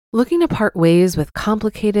Looking to part ways with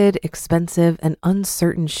complicated, expensive, and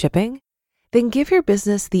uncertain shipping? Then give your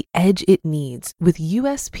business the edge it needs with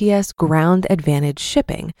USPS Ground Advantage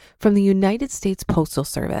shipping from the United States Postal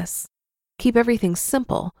Service. Keep everything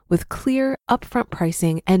simple with clear, upfront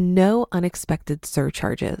pricing and no unexpected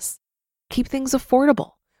surcharges. Keep things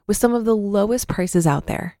affordable with some of the lowest prices out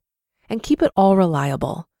there. And keep it all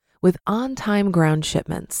reliable with on-time ground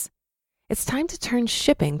shipments. It's time to turn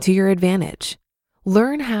shipping to your advantage.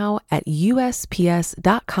 Learn how at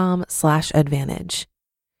USPS.com/advantage.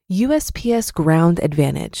 USPS Ground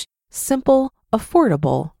Advantage. Simple,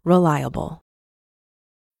 affordable, reliable.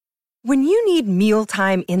 When you need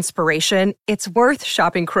mealtime inspiration, it's worth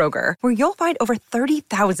shopping Kroger, where you'll find over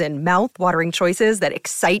 30,000 mouth-watering choices that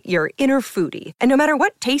excite your inner foodie. And no matter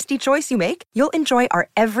what tasty choice you make, you'll enjoy our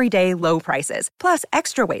everyday low prices, plus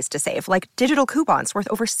extra ways to save, like digital coupons worth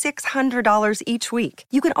over $600 each week.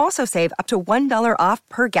 You can also save up to $1 off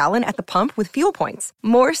per gallon at the pump with fuel points.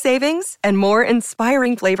 More savings and more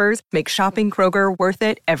inspiring flavors make shopping Kroger worth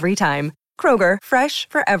it every time. Kroger, fresh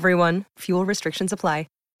for everyone. Fuel restrictions apply.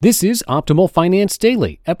 This is Optimal Finance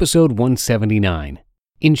Daily, episode 179,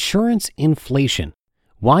 Insurance Inflation,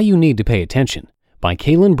 Why You Need to Pay Attention, by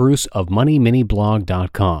Kaylin Bruce of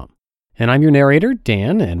MoneyMiniBlog.com. And I'm your narrator,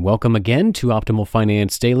 Dan, and welcome again to Optimal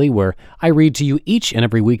Finance Daily, where I read to you each and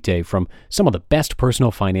every weekday from some of the best personal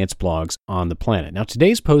finance blogs on the planet. Now,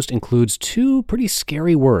 today's post includes two pretty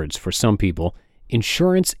scary words for some people,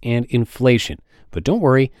 insurance and inflation. But don't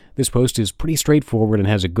worry, this post is pretty straightforward and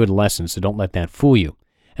has a good lesson, so don't let that fool you.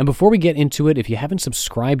 And before we get into it, if you haven't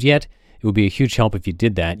subscribed yet, it would be a huge help if you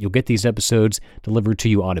did that. You'll get these episodes delivered to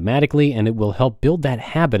you automatically, and it will help build that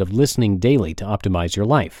habit of listening daily to optimize your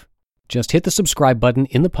life. Just hit the subscribe button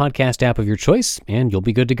in the podcast app of your choice, and you'll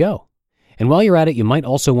be good to go. And while you're at it, you might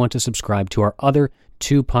also want to subscribe to our other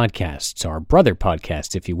two podcasts, our brother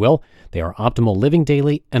podcasts, if you will. They are Optimal Living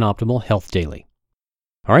Daily and Optimal Health Daily.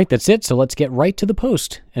 All right, that's it. So let's get right to the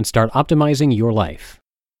post and start optimizing your life.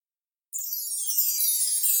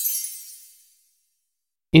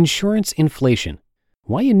 Insurance Inflation,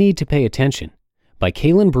 Why You Need to Pay Attention, by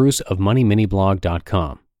Kaylin Bruce of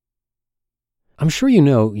MoneyMiniBlog.com. I'm sure you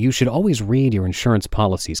know you should always read your insurance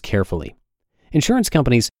policies carefully. Insurance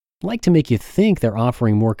companies like to make you think they're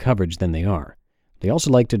offering more coverage than they are. They also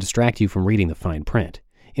like to distract you from reading the fine print.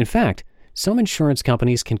 In fact, some insurance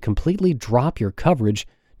companies can completely drop your coverage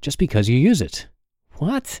just because you use it.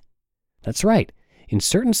 What? That's right. In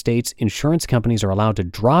certain states, insurance companies are allowed to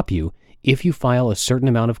drop you if you file a certain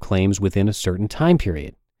amount of claims within a certain time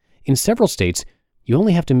period. In several states, you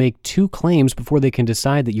only have to make 2 claims before they can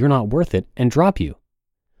decide that you're not worth it and drop you.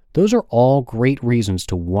 Those are all great reasons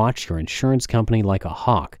to watch your insurance company like a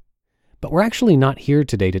hawk. But we're actually not here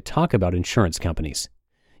today to talk about insurance companies.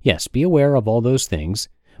 Yes, be aware of all those things,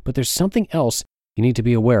 but there's something else you need to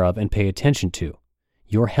be aware of and pay attention to: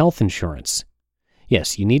 your health insurance.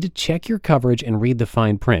 Yes, you need to check your coverage and read the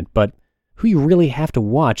fine print, but who you really have to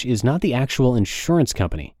watch is not the actual insurance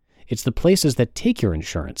company. It's the places that take your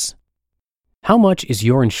insurance. How much is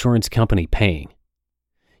your insurance company paying?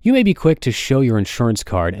 You may be quick to show your insurance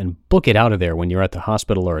card and book it out of there when you're at the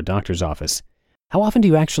hospital or a doctor's office. How often do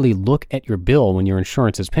you actually look at your bill when your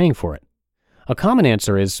insurance is paying for it? A common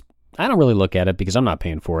answer is, I don't really look at it because I'm not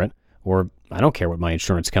paying for it, or I don't care what my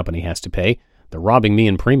insurance company has to pay. They're robbing me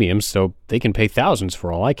in premiums, so they can pay thousands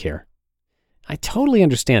for all I care. I totally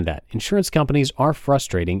understand that. Insurance companies are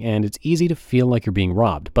frustrating and it's easy to feel like you're being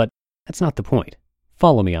robbed, but that's not the point.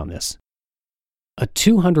 Follow me on this. A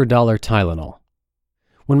 $200 Tylenol.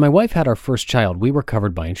 When my wife had our first child, we were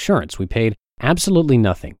covered by insurance. We paid absolutely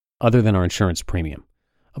nothing other than our insurance premium.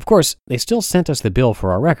 Of course, they still sent us the bill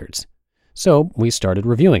for our records. So we started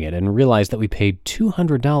reviewing it and realized that we paid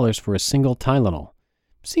 $200 for a single Tylenol.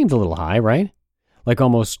 Seems a little high, right? Like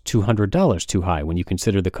almost $200 too high when you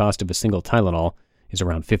consider the cost of a single Tylenol is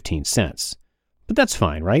around 15 cents. But that's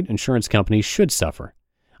fine, right? Insurance companies should suffer.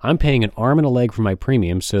 I'm paying an arm and a leg for my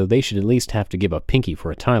premium, so they should at least have to give a pinky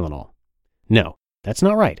for a Tylenol. No, that's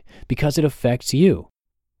not right, because it affects you.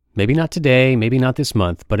 Maybe not today, maybe not this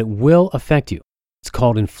month, but it will affect you. It's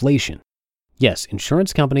called inflation. Yes,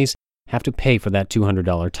 insurance companies have to pay for that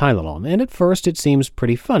 $200 Tylenol, and at first it seems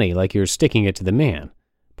pretty funny, like you're sticking it to the man.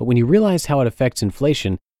 But when you realize how it affects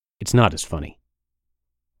inflation, it's not as funny.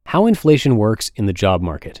 How inflation works in the job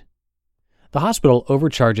market. The hospital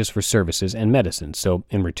overcharges for services and medicine, so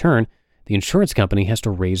in return, the insurance company has to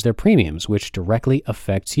raise their premiums, which directly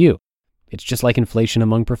affects you. It's just like inflation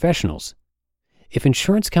among professionals. If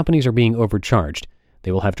insurance companies are being overcharged,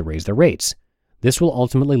 they will have to raise their rates. This will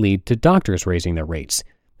ultimately lead to doctors raising their rates,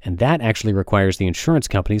 and that actually requires the insurance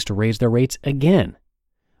companies to raise their rates again.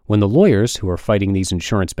 When the lawyers who are fighting these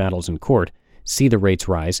insurance battles in court see the rates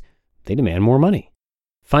rise, they demand more money.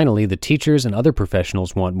 Finally, the teachers and other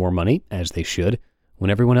professionals want more money, as they should,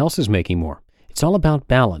 when everyone else is making more. It's all about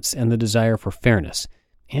balance and the desire for fairness,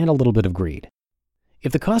 and a little bit of greed.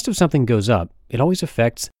 If the cost of something goes up, it always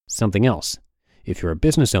affects something else. If you're a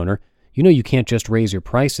business owner, you know you can't just raise your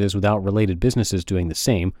prices without related businesses doing the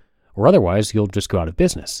same, or otherwise you'll just go out of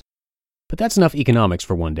business. But that's enough economics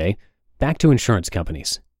for one day. Back to insurance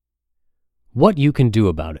companies. What you can do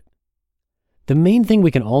about it. The main thing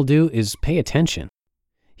we can all do is pay attention.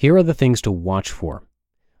 Here are the things to watch for.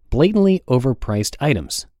 Blatantly overpriced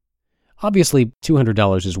items. Obviously,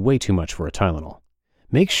 $200 is way too much for a Tylenol.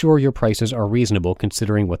 Make sure your prices are reasonable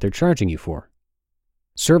considering what they're charging you for.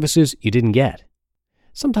 Services you didn't get.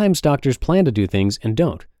 Sometimes doctors plan to do things and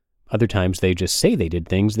don't. Other times they just say they did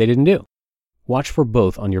things they didn't do. Watch for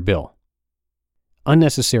both on your bill.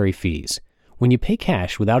 Unnecessary fees. When you pay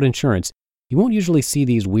cash without insurance, you won't usually see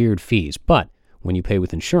these weird fees, but when you pay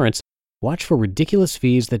with insurance, watch for ridiculous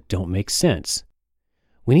fees that don't make sense.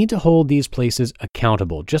 We need to hold these places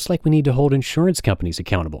accountable, just like we need to hold insurance companies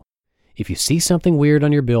accountable. If you see something weird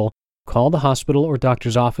on your bill, call the hospital or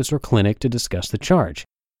doctor's office or clinic to discuss the charge.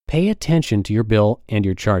 Pay attention to your bill and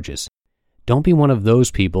your charges. Don't be one of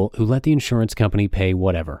those people who let the insurance company pay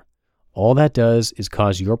whatever. All that does is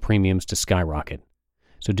cause your premiums to skyrocket.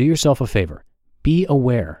 So do yourself a favor. Be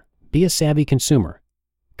aware. Be a savvy consumer.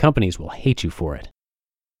 Companies will hate you for it.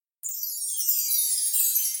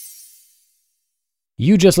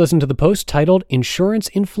 You just listened to the post titled Insurance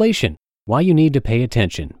Inflation, Why You Need to Pay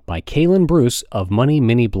Attention by Kaylin Bruce of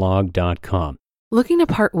MoneyMiniBlog.com. Looking to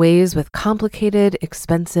part ways with complicated,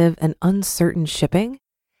 expensive, and uncertain shipping?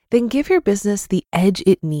 Then give your business the edge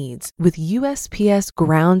it needs with USPS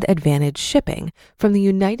Ground Advantage shipping from the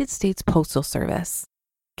United States Postal Service.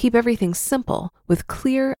 Keep everything simple with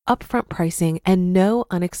clear, upfront pricing and no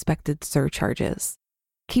unexpected surcharges.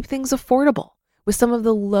 Keep things affordable with some of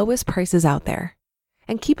the lowest prices out there.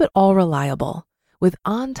 And keep it all reliable with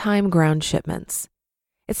on-time ground shipments.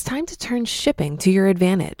 It's time to turn shipping to your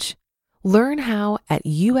advantage. Learn how at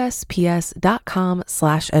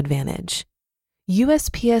USPS.com/advantage.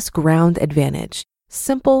 USPS Ground Advantage.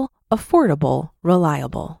 Simple, affordable,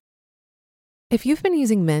 reliable. If you've been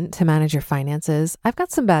using Mint to manage your finances, I've got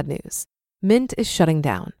some bad news. Mint is shutting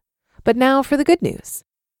down. But now for the good news.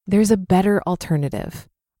 There's a better alternative.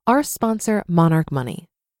 Our sponsor, Monarch Money.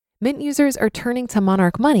 Mint users are turning to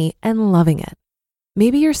Monarch Money and loving it.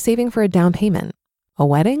 Maybe you're saving for a down payment, a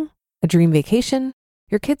wedding, a dream vacation,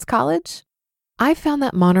 your kid's college. I've found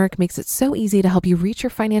that Monarch makes it so easy to help you reach your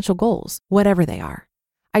financial goals, whatever they are.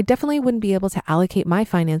 I definitely wouldn't be able to allocate my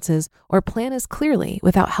finances or plan as clearly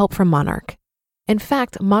without help from Monarch. In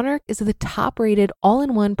fact, Monarch is the top-rated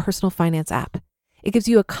all-in-one personal finance app. It gives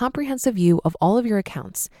you a comprehensive view of all of your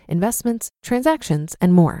accounts, investments, transactions,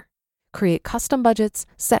 and more. Create custom budgets,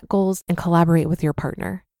 set goals, and collaborate with your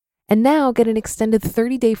partner. And now get an extended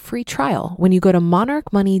 30-day free trial when you go to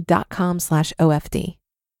monarchmoney.com/OFD.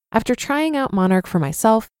 After trying out Monarch for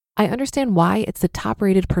myself, I understand why it's the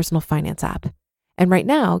top-rated personal finance app. And right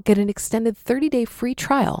now, get an extended 30-day free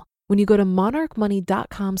trial when you go to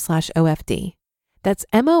monarchmoney.com/OFD. That's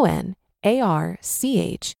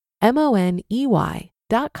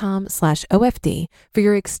monarchmoney.com/OFD for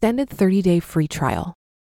your extended 30-day free trial.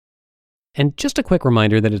 And just a quick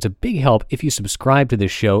reminder that it's a big help if you subscribe to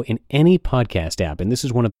this show in any podcast app. And this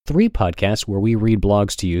is one of 3 podcasts where we read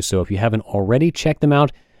blogs to you. So if you haven't already checked them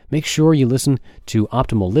out, make sure you listen to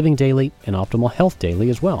Optimal Living Daily and Optimal Health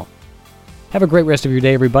Daily as well. Have a great rest of your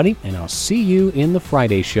day, everybody, and I'll see you in the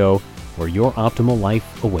Friday show where your optimal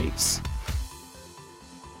life awaits.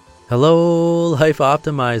 Hello, Life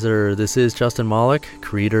Optimizer. This is Justin Malik,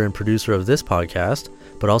 creator and producer of this podcast,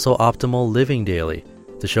 but also Optimal Living Daily,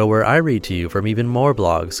 the show where I read to you from even more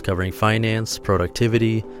blogs covering finance,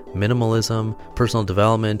 productivity, minimalism, personal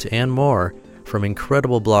development, and more from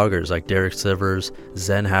incredible bloggers like Derek Sivers,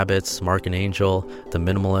 Zen Habits, Mark and Angel, The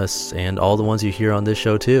Minimalists, and all the ones you hear on this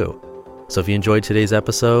show too. So if you enjoyed today's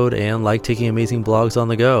episode and like taking amazing blogs on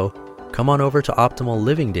the go, come on over to Optimal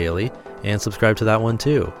Living Daily and subscribe to that one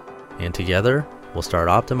too. And together, we'll start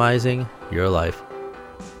optimizing your life.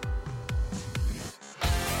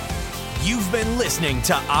 You've been listening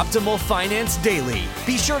to Optimal Finance Daily.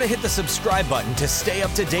 Be sure to hit the subscribe button to stay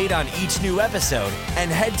up to date on each new episode and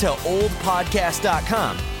head to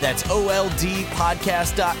oldpodcast.com. That's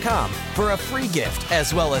OLDpodcast.com for a free gift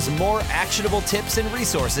as well as more actionable tips and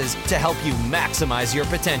resources to help you maximize your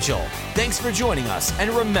potential. Thanks for joining us, and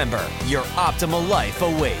remember, your optimal life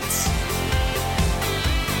awaits.